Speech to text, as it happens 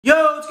Yo,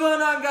 what's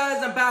going on,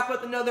 guys? I'm back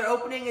with another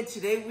opening, and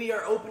today we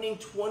are opening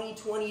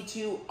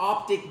 2022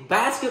 Optic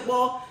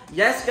basketball.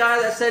 Yes,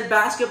 guys, I said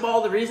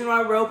basketball. The reason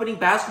why we're opening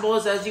basketball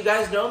is, as you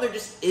guys know, there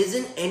just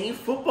isn't any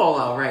football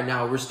out right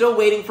now. We're still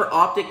waiting for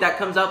Optic. That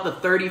comes out the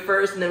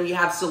 31st, and then we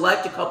have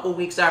Select a couple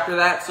weeks after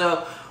that,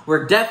 so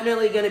we're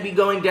definitely going to be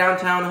going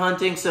downtown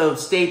hunting, so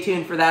stay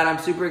tuned for that. I'm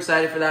super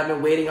excited for that. I've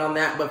been waiting on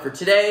that. But for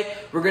today,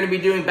 we're going to be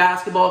doing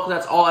basketball because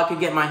that's all I could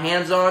get my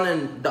hands on.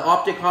 And the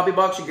Optic Hobby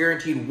Box, you're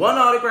guaranteed 1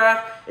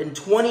 autograph and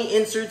 20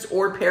 inserts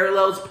or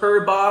parallels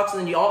per box.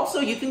 And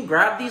you can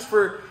grab these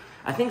for,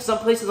 I think some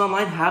places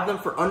online have them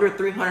for under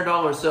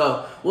 $300.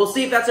 So we'll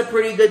see if that's a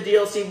pretty good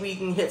deal. See if we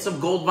can hit some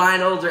gold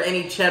vinyls or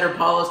any Chet or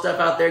Paulo stuff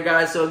out there,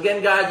 guys. So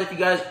again, guys, if you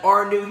guys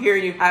are new here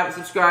and you haven't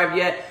subscribed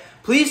yet,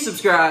 please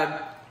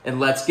subscribe. And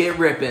let's get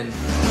ripping.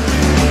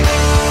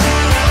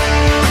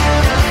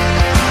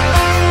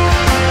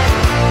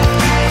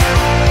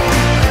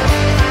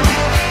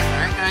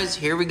 Alright, guys,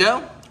 here we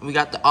go. We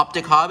got the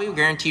Optic Hobby. We're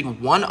guaranteed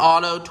 1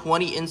 auto,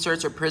 20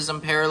 inserts or prism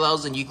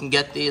parallels, and you can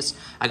get these.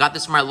 I got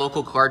this from my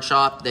local card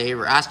shop. They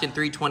were asking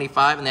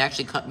 $325, and they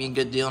actually cut me a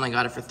good deal, and I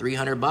got it for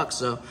 $300.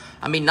 So,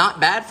 I mean, not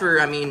bad for,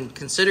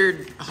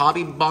 considered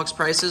hobby box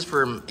prices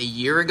from a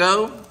year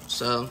ago.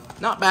 So,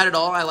 not bad at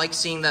all. I like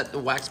seeing that the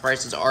wax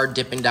prices are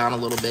dipping down a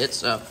little bit,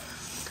 so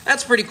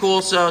that's pretty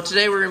cool. So,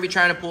 today we're going to be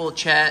trying to pull a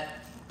Chet,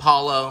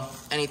 Paulo,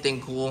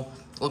 anything cool.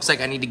 Looks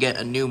like I need to get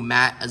a new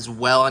mat as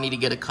well. I need to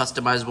get a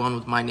customized one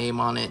with my name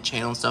on it,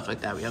 channel and stuff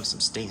like that. We have some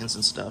stands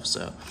and stuff,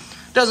 so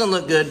doesn't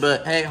look good,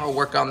 but hey, I'll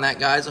work on that,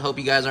 guys. I hope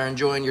you guys are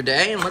enjoying your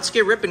day, and let's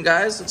get ripping,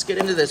 guys. Let's get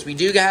into this. We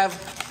do have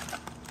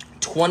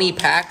 20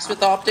 packs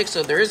with Optic,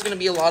 so there is going to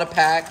be a lot of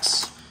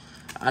packs.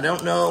 I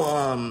don't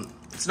know,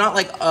 it's not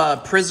like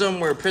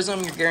Prism, where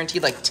Prism, you're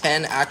guaranteed like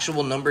 10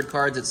 actual numbered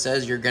cards. It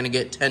says you're going to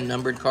get 10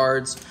 numbered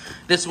cards.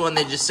 This one,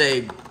 they just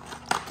say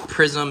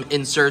Prism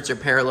inserts or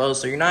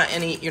parallels, so you're not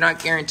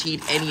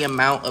guaranteed any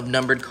amount of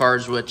numbered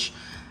cards, which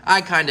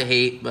I kind of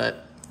hate,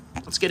 but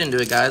let's get into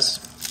it, guys.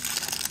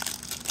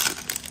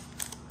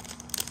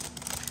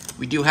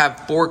 We do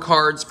have 4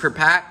 cards per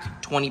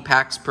pack, 20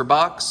 packs per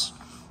box.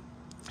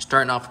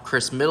 Starting off with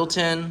Chris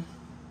Middleton,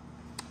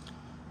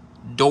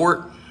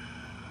 Dort,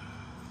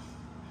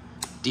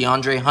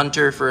 DeAndre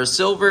Hunter for a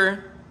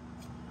silver,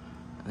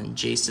 and then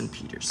Jason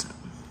Peterson.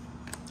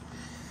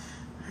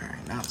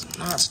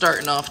 Not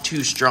starting off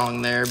too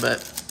strong there,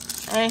 but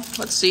hey,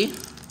 let's see.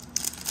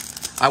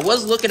 I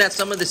was looking at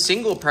some of the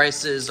single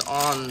prices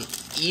on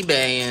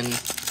eBay, and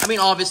I mean,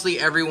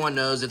 obviously everyone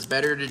knows it's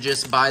better to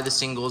just buy the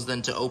singles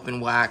than to open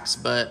wax,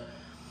 but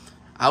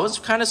I was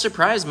kind of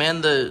surprised,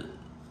 man. The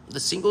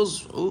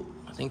singles, oh,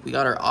 I think we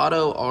got our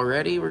auto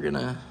already. We're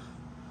gonna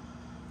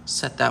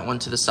set that one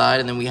to the side,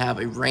 and then we have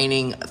a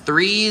reigning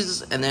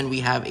threes, and then we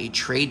have a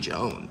Trey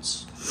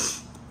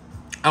Jones.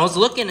 I was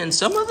looking, and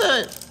some of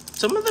the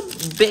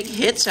big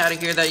hits out of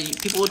here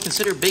that people would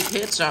consider big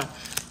hits,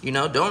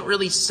 don't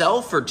really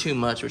sell for too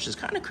much, which is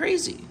kind of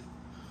crazy.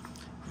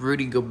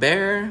 Rudy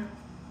Gobert,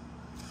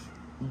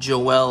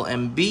 Joel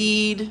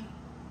Embiid, and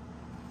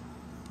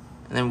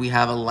then we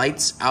have a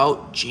lights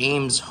out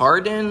James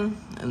Harden,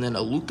 and then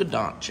a Luka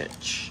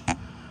Doncic.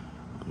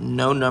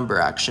 No number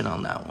action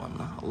on that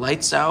one.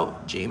 Lights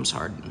out James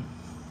Harden.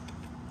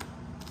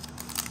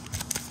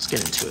 Let's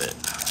get into it.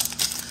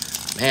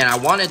 Man, I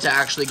wanted to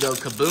actually go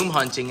kaboom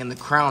hunting in the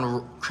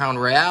Crown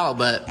Royale,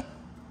 but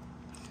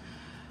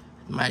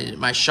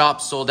my shop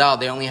sold out.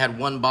 They only had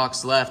 1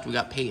 box left. We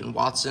got Peyton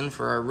Watson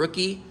for our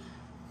rookie.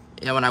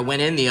 And when I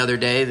went in the other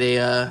day,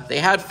 they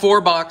had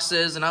 4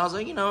 boxes, and I was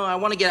like, I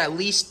want to get at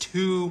least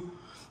 2.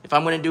 If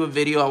I'm going to do a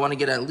video, I want to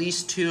get at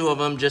least 2 of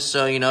them, just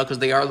so, because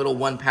they are little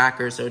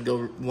 1-packers, so it'd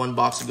go 1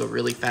 box would go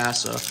really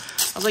fast. So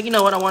I was like, you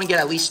know what, I want to get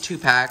at least 2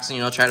 packs,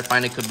 and, try to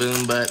find a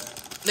kaboom, but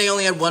they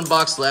only had 1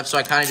 box left, so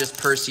I kind of just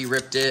Percy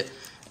ripped it.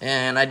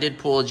 And I did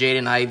pull a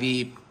Jaden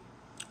Ivey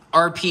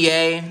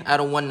RPA out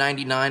of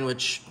 199,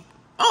 which,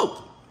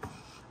 oh,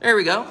 there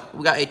we go.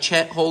 We got a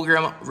Chet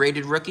Holmgren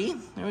rated rookie.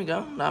 There we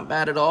go. Not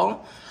bad at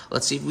all.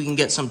 Let's see if we can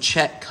get some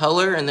Chet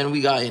color. And then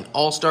we got an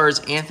All-Stars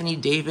Anthony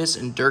Davis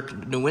and Dirk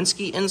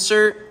Nowitzki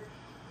insert.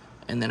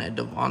 And then a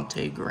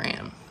Devontae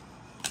Graham.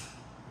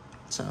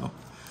 So,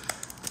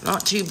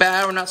 not too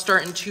bad. We're not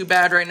starting too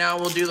bad right now.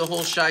 We'll do the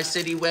whole Shy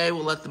City way.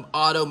 We'll let them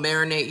auto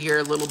marinate here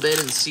a little bit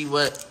and see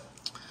if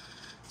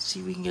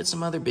we can get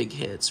some other big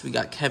hits. We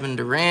got Kevin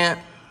Durant,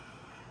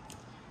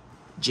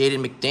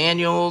 Jaden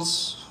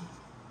McDaniels,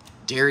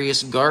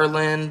 Darius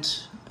Garland,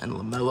 and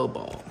LaMelo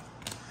Ball.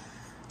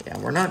 Yeah,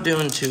 we're not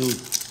doing too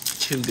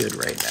good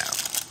right now.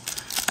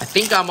 I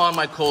think I'm on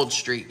my cold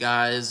streak,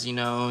 guys.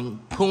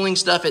 Pulling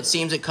stuff, it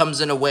seems it comes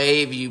in a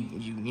wave.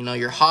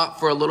 You're hot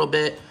for a little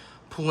bit,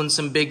 pulling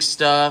some big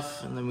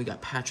stuff, and then we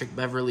got Patrick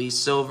Beverley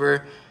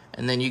silver,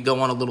 and then you go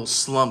on a little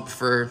slump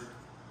for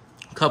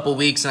a couple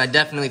weeks, and I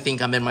definitely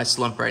think I'm in my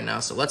slump right now.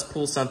 So let's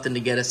pull something to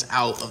get us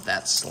out of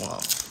that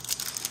slump.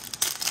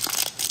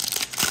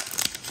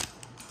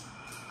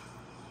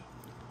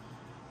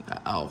 We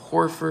got Al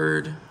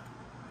Horford.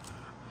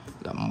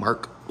 We got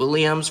Mark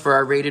Williams for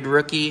our rated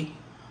rookie.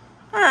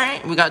 All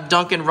right, we got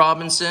Duncan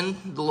Robinson,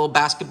 the little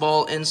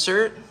basketball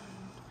insert.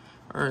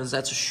 Or is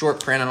that a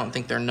short print? I don't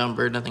think they're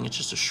numbered. I think it's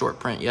just a short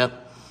print.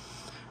 Yep.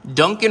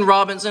 Duncan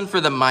Robinson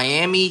for the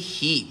Miami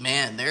Heat.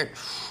 Man, they're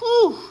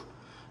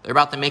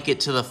about to make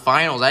it to the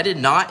finals. I did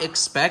not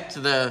expect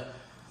the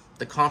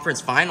conference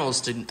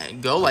finals to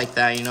go like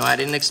that. You know, I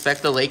didn't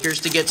expect the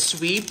Lakers to get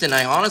swept, and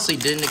I honestly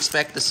didn't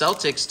expect the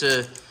Celtics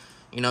to,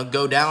 you know,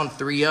 go down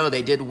 3-0.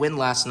 They did win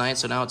last night,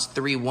 so now it's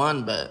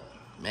 3-1, but,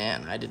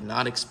 man, I did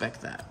not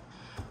expect that.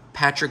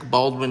 Patrick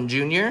Baldwin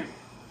Jr.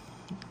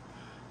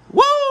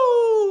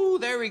 Woo!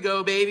 There we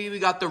go, baby. We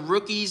got the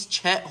rookies,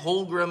 Chet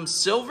Holmgren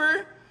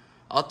Silver.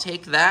 I'll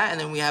take that, and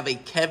then we have a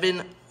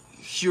Kevin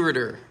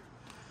Huerter.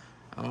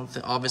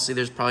 Obviously,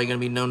 there's probably going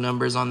to be no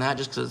numbers on that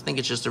just because I think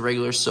it's just a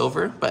regular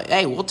silver. But,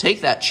 hey, we'll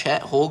take that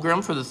Chet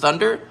Holmgren for the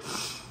Thunder.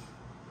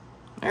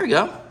 There we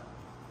go.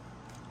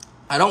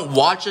 I don't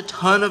watch a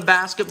ton of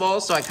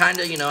basketball, so I kind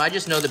of, you know, I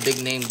just know the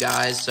big-name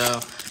guys. So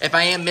if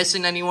I am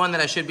missing anyone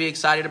that I should be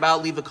excited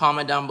about, leave a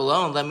comment down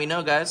below and let me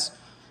know, guys.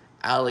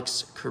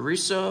 Alex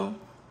Caruso,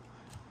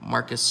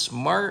 Marcus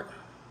Smart,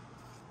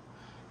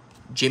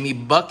 Jimmy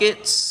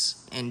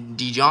Buckets, and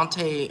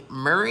DeJounte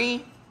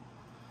Murray.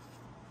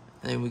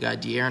 And then we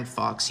got De'Aaron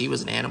Fox. He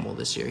was an animal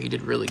this year. He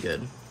did really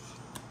good.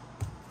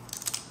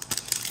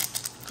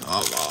 Come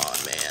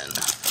on, man.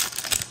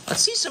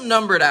 Let's see some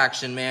numbered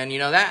action, man. You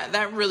know,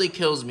 that really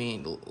kills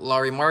me.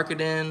 Larry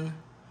Marketing,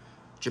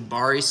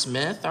 Jabari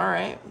Smith. All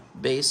right.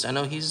 Base. I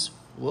know he's...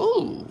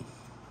 Whoa.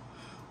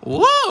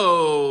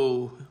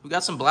 Whoa. We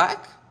got some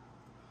black?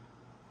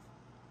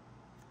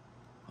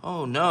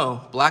 Oh,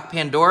 no. Black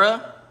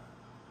Pandora.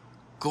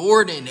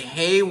 Gordon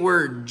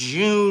Hayward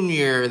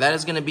Jr. That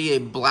is going to be a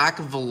black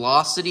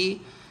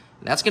velocity.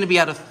 That's going to be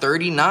out of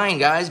 39,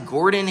 guys.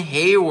 Gordon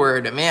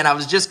Hayward. Man, I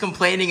was just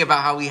complaining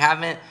about how we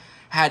haven't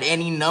had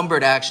any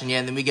numbered action yet.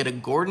 And then we get a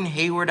Gordon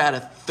Hayward out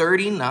of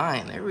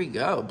 39. There we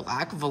go.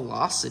 Black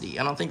velocity.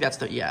 I don't think that's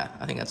the... Yeah,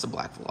 I think that's the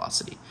black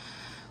velocity.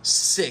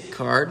 Sick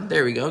card.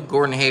 There we go.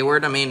 Gordon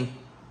Hayward. I mean,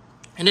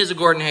 it is a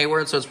Gordon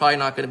Hayward, so it's probably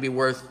not going to be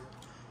worth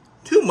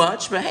too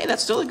much. But, hey,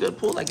 that's still a good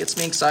pull. That gets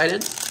me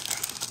excited.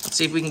 Let's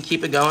see if we can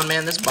keep it going,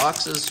 man. This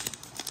box is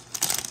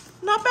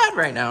not bad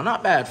right now.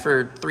 Not bad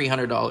for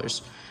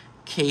 $300.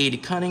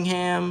 Cade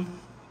Cunningham.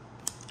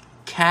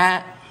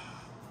 Cat.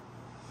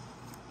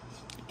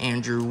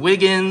 Andrew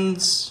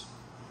Wiggins.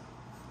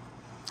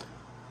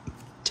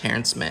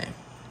 Terrence May.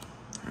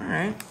 All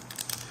right.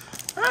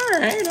 All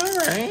right, all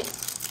right.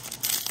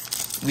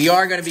 We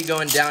are going to be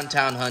going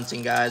downtown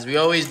hunting, guys. We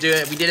always do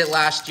it. We did it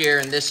last year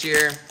and this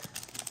year.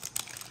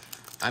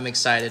 I'm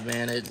excited,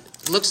 man. It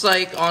looks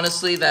like,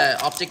 honestly,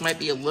 that Optic might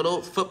be a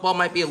little, football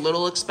might be a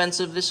little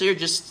expensive this year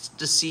just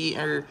to see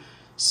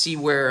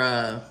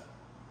where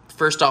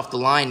first off the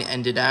line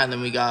ended at. And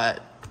then we got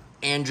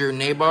Andrew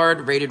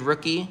Nabard, rated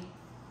rookie.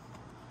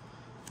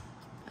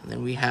 And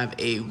then we have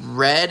a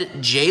red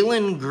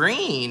Jalen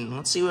Green.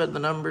 Let's see what the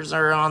numbers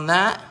are on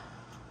that.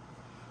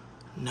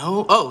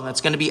 No. Oh,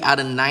 that's going to be out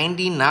of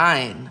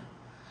 99.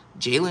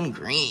 Jalen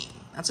Green.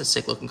 That's a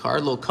sick-looking card.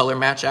 A little color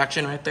match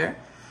action right there.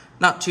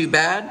 Not too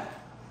bad.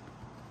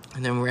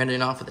 And then we're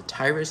ending off with a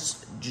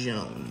Tyrus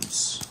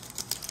Jones.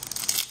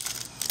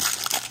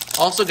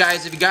 Also,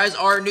 guys, if you guys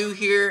are new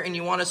here and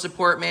you want to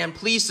support, man,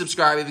 please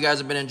subscribe if you guys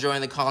have been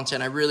enjoying the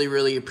content. I really,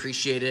 really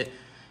appreciate it.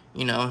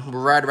 You know, we're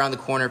right around the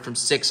corner from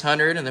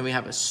 600. And then we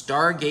have a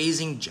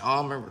stargazing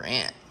Ja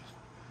Morant.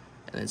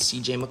 And then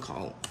CJ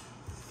McCollum.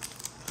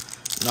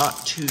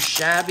 Not too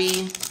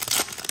shabby.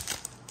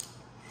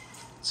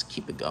 Let's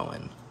keep it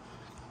going.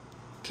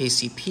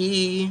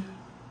 KCP.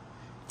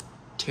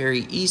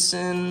 Terry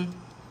Eason.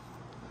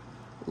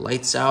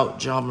 Lights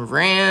out Ja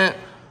Morant.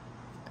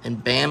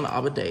 And Bam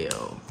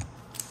Adebayo.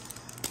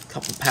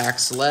 Couple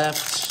packs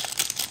left.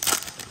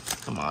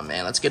 Come on,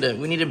 man. Let's get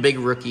we need a big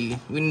rookie.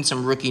 We need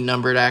some rookie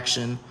numbered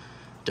action.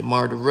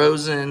 DeMar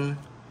DeRozan.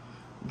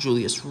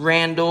 Julius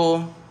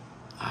Randle.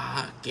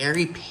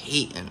 Gary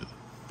Payton. And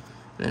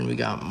then we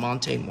got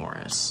Monte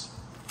Morris.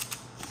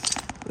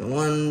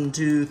 1,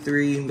 2,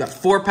 3. We got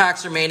 4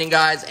 packs remaining,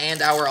 guys.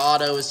 And our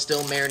auto is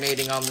still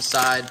marinating on the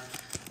side.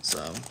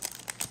 So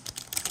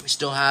we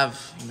still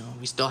have,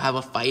 we still have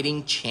a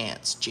fighting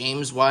chance.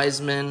 James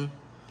Wiseman.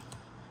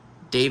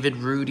 David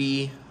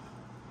Rudy.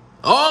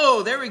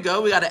 Oh, there we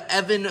go. We got an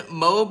Evan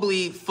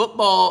Mobley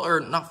basketball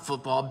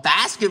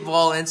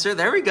insert.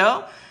 There we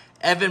go.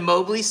 Evan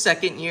Mobley,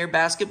 second-year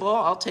basketball.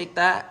 I'll take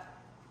that.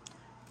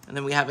 And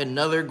then we have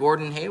another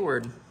Gordon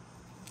Hayward.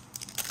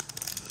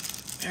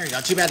 There we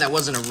go. Too bad that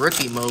wasn't a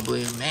rookie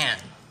Mobley. Man,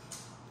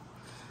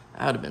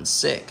 that would have been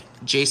sick.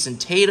 Jason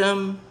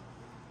Tatum.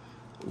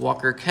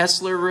 Walker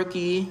Kessler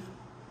rookie.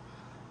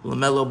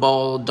 LaMelo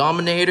Ball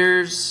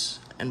Dominators.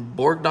 And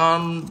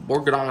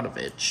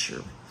Bogdanovic,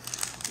 or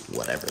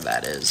whatever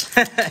that is.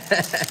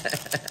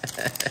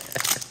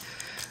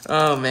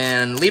 Oh,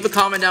 man. Leave a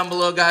comment down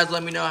below, guys.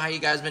 Let me know how you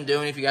guys been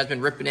doing. If you guys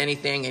been ripping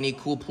anything, any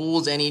cool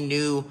pulls, any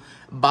new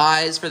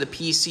buys for the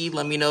PC,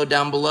 let me know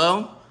down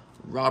below.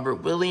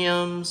 Robert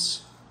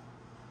Williams.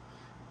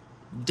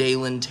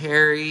 Dalen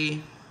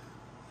Terry.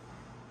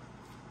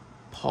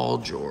 Paul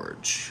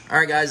George. All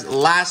right, guys,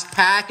 last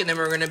pack, and then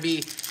we're going to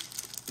be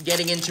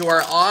getting into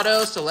our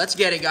auto. So let's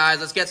get it,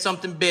 guys. Let's get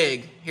something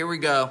big. Here we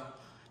go.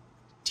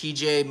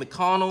 TJ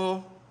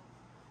McConnell,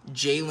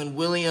 Jalen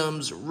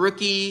Williams,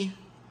 rookie.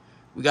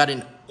 We got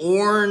an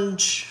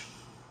orange.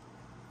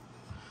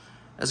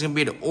 That's going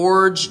to be an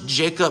orange.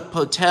 Jacob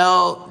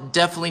Potel,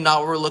 definitely not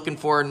what we're looking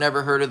for.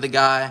 Never heard of the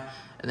guy.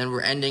 And then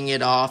we're ending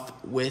it off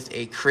with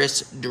a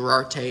Chris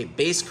Duarte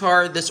base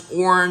card. This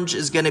orange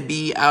is going to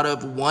be out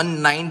of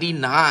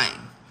 199.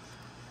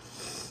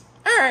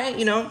 All right,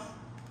 you know,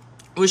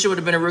 wish it would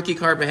have been a rookie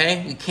card, but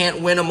hey, you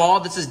can't win them all.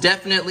 This has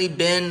definitely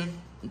been,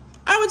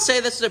 I would say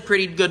this is a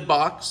pretty good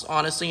box,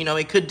 honestly. You know,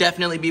 it could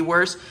definitely be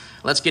worse.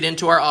 Let's get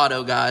into our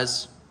auto,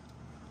 guys.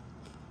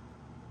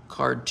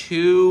 Card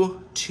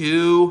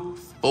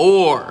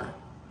 224.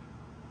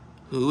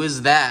 Who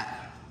is that?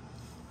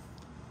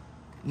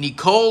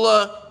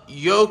 Nikola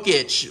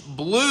Jokic,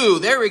 blue.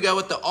 There we go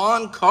with the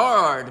on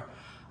card.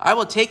 I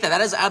will take that.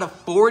 That is out of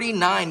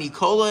 49.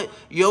 Nikola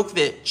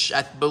Jokic.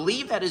 I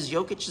believe that is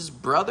Jokic's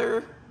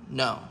brother.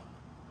 No.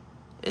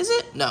 Is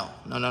it? No.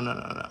 No.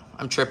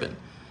 I'm tripping.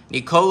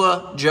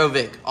 Nikola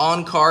Jovic,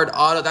 on-card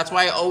auto. That's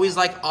why I always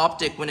like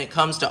Optic when it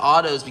comes to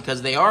autos,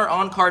 because they are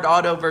on-card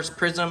auto versus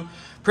Prism.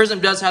 Prism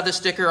does have the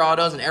sticker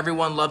autos, and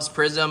everyone loves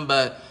Prism,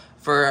 but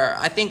for,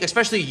 I think,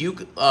 especially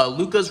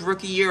Luka's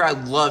rookie year, I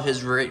love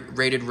his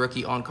rated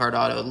rookie on-card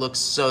auto. It looks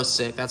so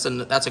sick. That's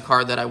a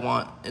card that I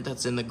want.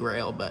 That's in the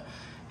Grail. But,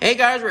 hey,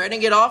 guys, we're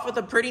ending it off with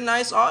a pretty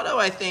nice auto,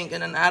 I think.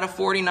 And an out of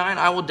 49,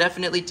 I will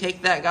definitely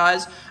take that,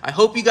 guys. I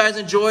hope you guys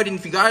enjoyed. And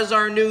if you guys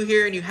are new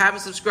here and you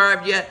haven't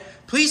subscribed yet,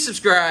 please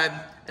subscribe.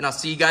 And I'll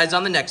see you guys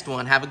on the next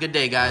one. Have a good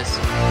day,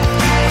 guys.